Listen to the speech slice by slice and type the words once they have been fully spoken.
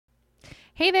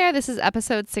Hey there, this is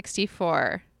episode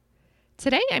 64.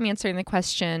 Today I'm answering the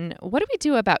question, what do we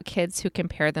do about kids who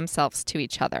compare themselves to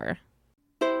each other?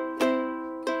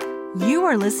 You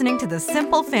are listening to the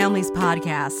Simple Families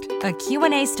Podcast, a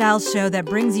Q&A style show that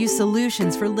brings you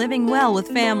solutions for living well with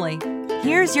family.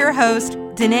 Here's your host,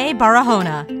 Danae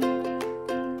Barahona.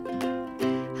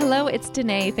 Hello, it's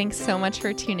Danae. Thanks so much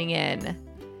for tuning in.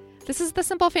 This is the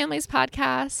Simple Families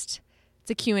Podcast. It's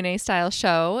a Q&A style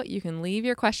show. You can leave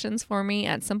your questions for me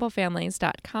at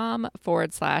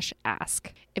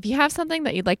simplefamilies.com/ask. If you have something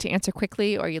that you'd like to answer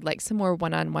quickly or you'd like some more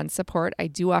one-on-one support, I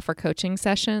do offer coaching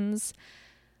sessions.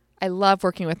 I love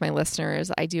working with my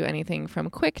listeners. I do anything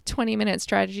from quick 20-minute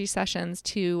strategy sessions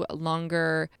to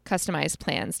longer customized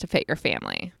plans to fit your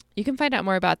family. You can find out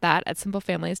more about that at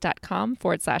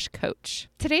simplefamilies.com/coach.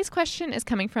 Today's question is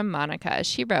coming from Monica.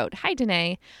 She wrote, "Hi,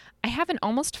 Danae. I have an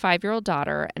almost 5-year-old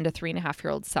daughter and a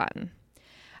 3.5-year-old son.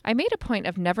 I made a point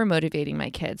of never motivating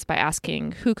my kids by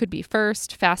asking who could be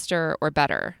first, faster, or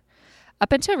better.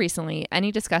 Up until recently,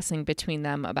 any discussing between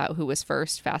them about who was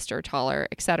first, faster, taller,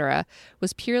 etc.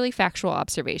 was purely factual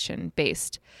observation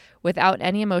based, without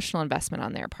any emotional investment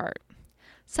on their part.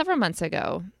 Several months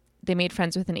ago, they made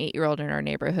friends with an 8-year-old in our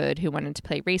neighborhood who wanted to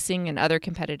play racing and other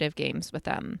competitive games with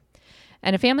them.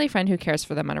 And a family friend who cares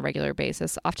for them on a regular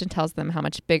basis often tells them how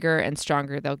much bigger and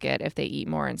stronger they'll get if they eat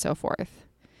more and so forth.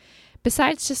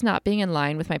 Besides just not being in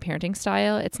line with my parenting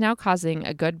style, it's now causing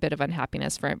a good bit of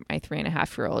unhappiness for my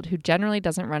 3.5-year-old, who generally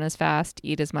doesn't run as fast,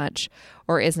 eat as much,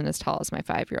 or isn't as tall as my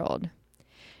 5-year-old.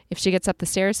 If she gets up the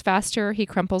stairs faster, he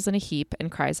crumples in a heap and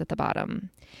cries at the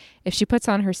bottom. If she puts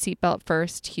on her seatbelt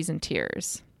first, he's in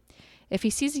tears. If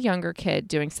he sees a younger kid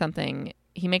doing something,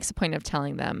 he makes a point of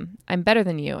telling them, 'I'm better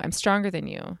than you, I'm stronger than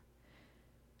you.'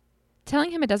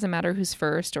 Telling him it doesn't matter who's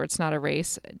first or it's not a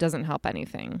race doesn't help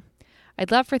anything. I'd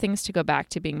love for things to go back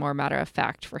to being more matter of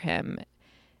fact for him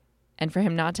and for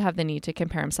him not to have the need to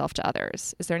compare himself to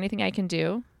others. Is there anything I can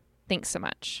do? Thanks so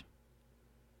much."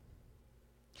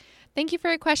 Thank you for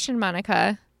your question,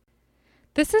 Monica.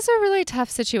 This is a really tough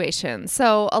situation.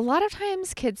 So a lot of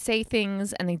times kids say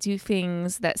things and they do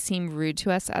things that seem rude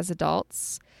to us as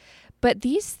adults, but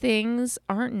these things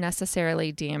aren't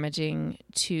necessarily damaging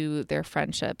to their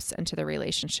friendships and to their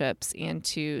relationships and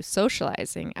to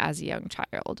socializing as a young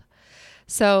child.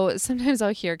 So sometimes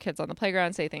I'll hear kids on the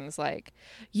playground say things like,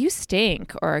 "You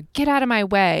stink," or "Get out of my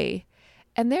way."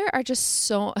 And there are just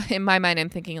so, in my mind, I'm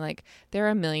thinking like, there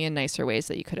are a million nicer ways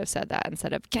that you could have said that.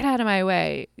 Instead of "Get out of my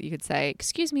way," you could say,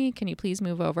 "Excuse me, can you please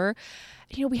move over?"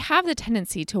 You know, we have the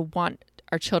tendency to want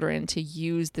our children to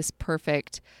use this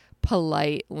perfect,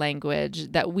 polite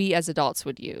language that we as adults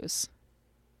would use.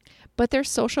 But their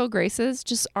social graces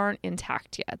just aren't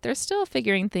intact yet. They're still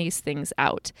figuring these things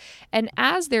out. And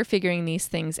as they're figuring these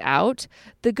things out,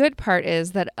 the good part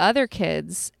is that other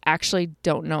kids actually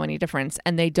don't know any difference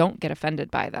and they don't get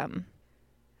offended by them.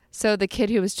 So the kid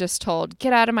who was just told,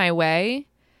 "Get out of my way,"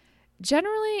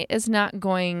 generally is not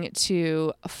going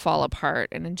to fall apart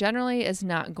and generally is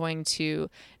not going to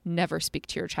never speak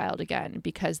to your child again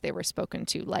because they were spoken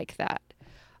to like that.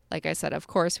 Like I said, of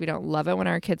course, we don't love it when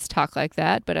our kids talk like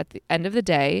that, but at the end of the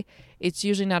day, it's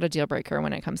usually not a deal breaker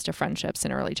when it comes to friendships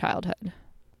in early childhood.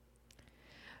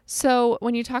 So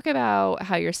when you talk about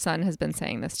how your son has been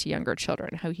saying this to younger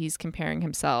children, how he's comparing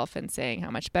himself and saying how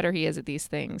much better he is at these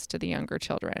things to the younger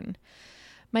children,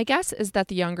 my guess is that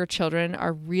the younger children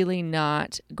are really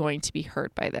not going to be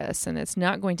hurt by this, and it's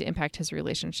not going to impact his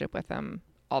relationship with them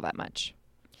all that much.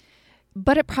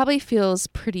 But it probably feels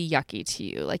pretty yucky to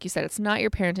you. Like you said, it's not your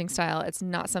parenting style. It's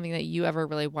not something that you ever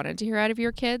really wanted to hear out of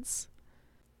your kids.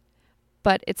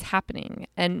 But it's happening.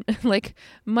 And like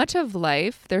much of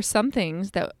life, there's some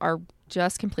things that are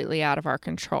just completely out of our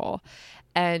control.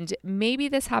 And maybe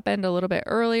this happened a little bit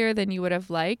earlier than you would have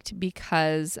liked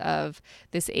because of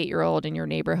this 8-year-old in your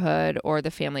neighborhood or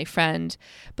the family friend.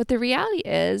 But the reality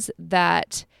is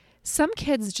that some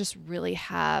kids just really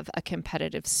have a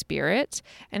competitive spirit,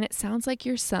 and it sounds like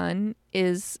your son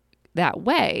is that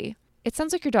way. It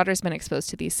sounds like your daughter's been exposed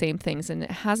to these same things and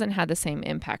it hasn't had the same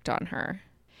impact on her,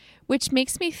 which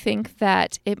makes me think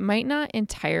that it might not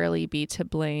entirely be to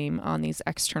blame on these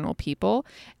external people,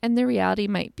 and the reality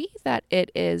might be that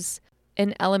it is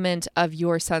an element of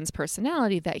your son's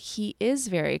personality that he is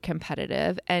very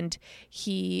competitive and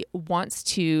he wants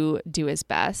to do his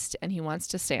best and he wants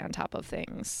to stay on top of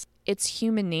things. It's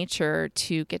human nature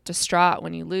to get distraught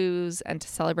when you lose and to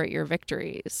celebrate your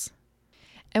victories.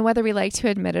 And whether we like to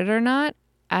admit it or not,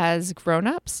 as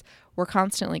grown-ups, we're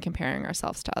constantly comparing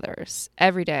ourselves to others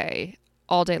every day,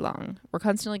 all day long. We're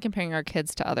constantly comparing our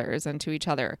kids to others and to each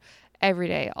other every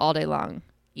day, all day long.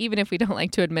 even if we don't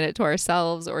like to admit it to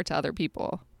ourselves or to other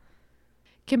people.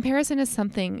 Comparison is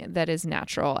something that is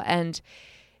natural. And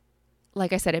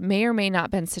like I said, it may or may not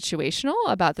have been situational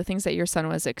about the things that your son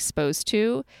was exposed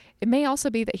to. It may also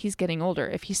be that he's getting older.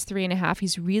 If he's 3.5,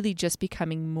 he's really just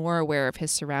becoming more aware of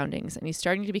his surroundings, and he's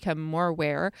starting to become more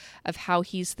aware of how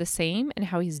he's the same and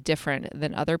how he's different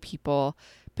than other people,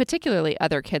 particularly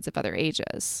other kids of other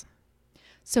ages.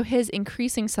 So his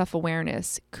increasing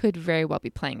self-awareness could very well be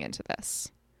playing into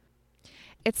this.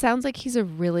 It sounds like he's a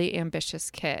really ambitious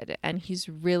kid, and he's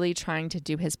really trying to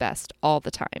do his best all the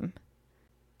time.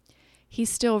 He's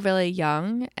still really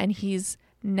young, and he's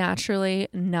naturally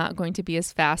not going to be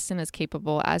as fast and as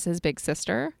capable as his big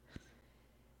sister.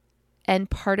 And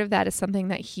part of that is something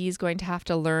that he's going to have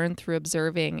to learn through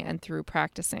observing and through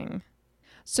practicing.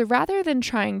 So rather than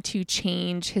trying to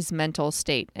change his mental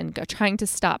state and trying to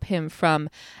stop him from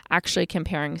actually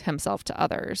comparing himself to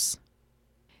others,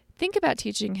 think about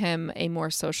teaching him a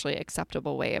more socially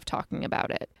acceptable way of talking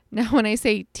about it. Now, when I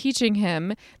say teaching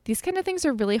him, these kind of things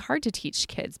are really hard to teach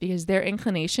kids because their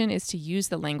inclination is to use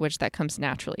the language that comes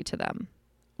naturally to them.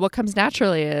 What comes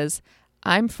naturally is,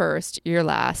 I'm first, you're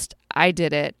last, I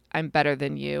did it, I'm better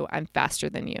than you, I'm faster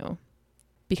than you.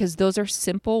 Because those are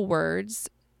simple words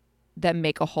that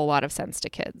make a whole lot of sense to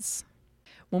kids.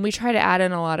 When we try to add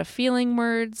in a lot of feeling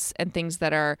words and things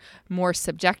that are more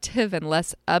subjective and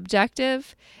less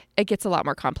objective, it gets a lot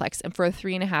more complex. And for a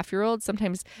 3.5-year-old,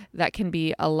 sometimes that can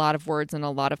be a lot of words and a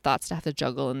lot of thoughts to have to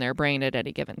juggle in their brain at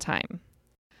any given time.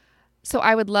 So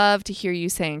I would love to hear you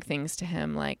saying things to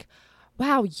him like,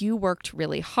 wow, you worked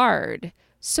really hard.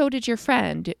 So did your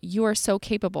friend. You are so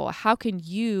capable. How can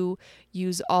you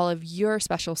use all of your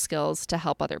special skills to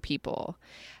help other people?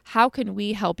 How can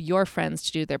we help your friends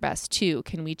to do their best too?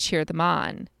 Can we cheer them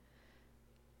on?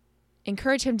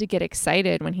 Encourage him to get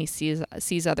excited when he sees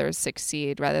others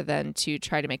succeed rather than to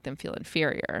try to make them feel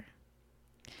inferior.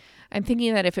 I'm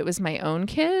thinking that if it was my own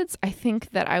kids, I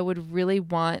think that I would really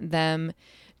want them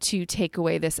to take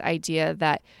away this idea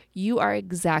that you are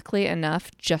exactly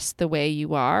enough just the way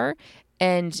you are.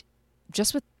 And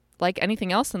just with like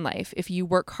anything else in life, if you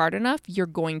work hard enough, you're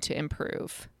going to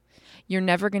improve. You're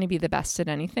never going to be the best at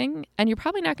anything, and you're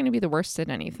probably not going to be the worst at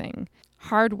anything.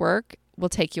 Hard work will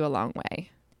take you a long way.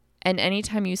 And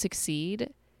anytime you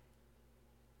succeed,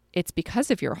 it's because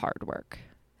of your hard work.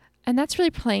 And that's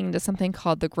really playing into something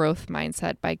called the growth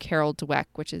mindset by Carol Dweck,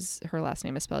 which is, her last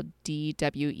name is spelled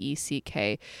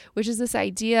D-W-E-C-K, which is this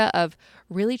idea of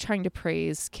really trying to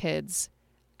praise kids'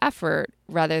 effort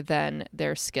rather than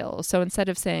their skills. So instead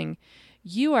of saying,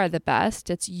 you are the best,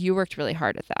 it's you worked really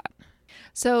hard at that.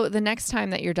 So the next time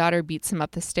that your daughter beats him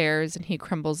up the stairs and he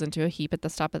crumbles into a heap at the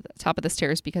top of the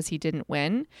stairs because he didn't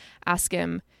win, ask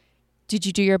him, did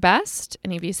you do your best?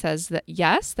 And if he says that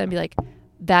yes, then be like,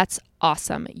 that's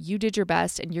awesome. You did your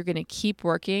best and you're going to keep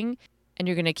working and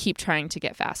you're going to keep trying to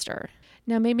get faster.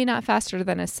 Now, maybe not faster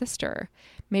than his sister.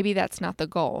 Maybe that's not the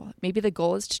goal. Maybe the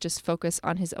goal is to just focus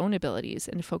on his own abilities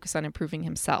and focus on improving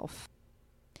himself.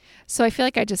 So I feel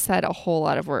like I just said a whole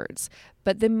lot of words,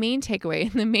 but the main takeaway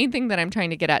and the main thing that I'm trying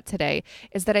to get at today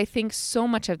is that I think so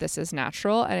much of this is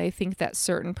natural, and I think that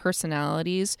certain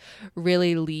personalities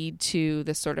really lead to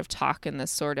this sort of talk and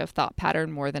this sort of thought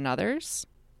pattern more than others.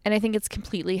 And I think it's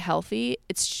completely healthy.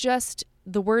 It's just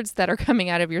the words that are coming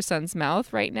out of your son's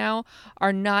mouth right now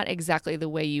are not exactly the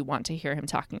way you want to hear him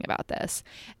talking about this.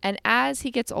 And as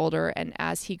he gets older and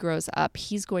as he grows up,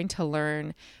 he's going to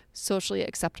learn socially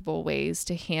acceptable ways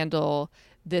to handle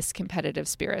this competitive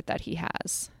spirit that he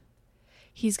has.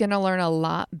 He's going to learn a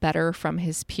lot better from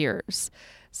his peers.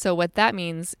 So what that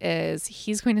means is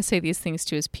he's going to say these things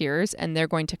to his peers and they're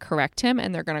going to correct him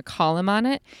and they're going to call him on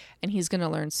it, and he's going to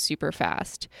learn super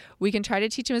fast. We can try to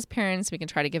teach him as parents. We can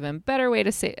try to give him a better way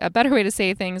to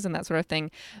say things and that sort of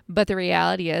thing. But the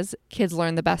reality is kids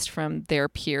learn the best from their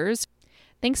peers.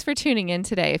 Thanks for tuning in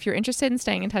today. If you're interested in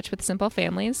staying in touch with Simple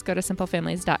Families, go to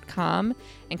simplefamilies.com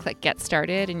and click Get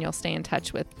Started, and you'll stay in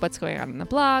touch with what's going on in the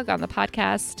blog, on the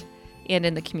podcast, and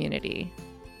in the community.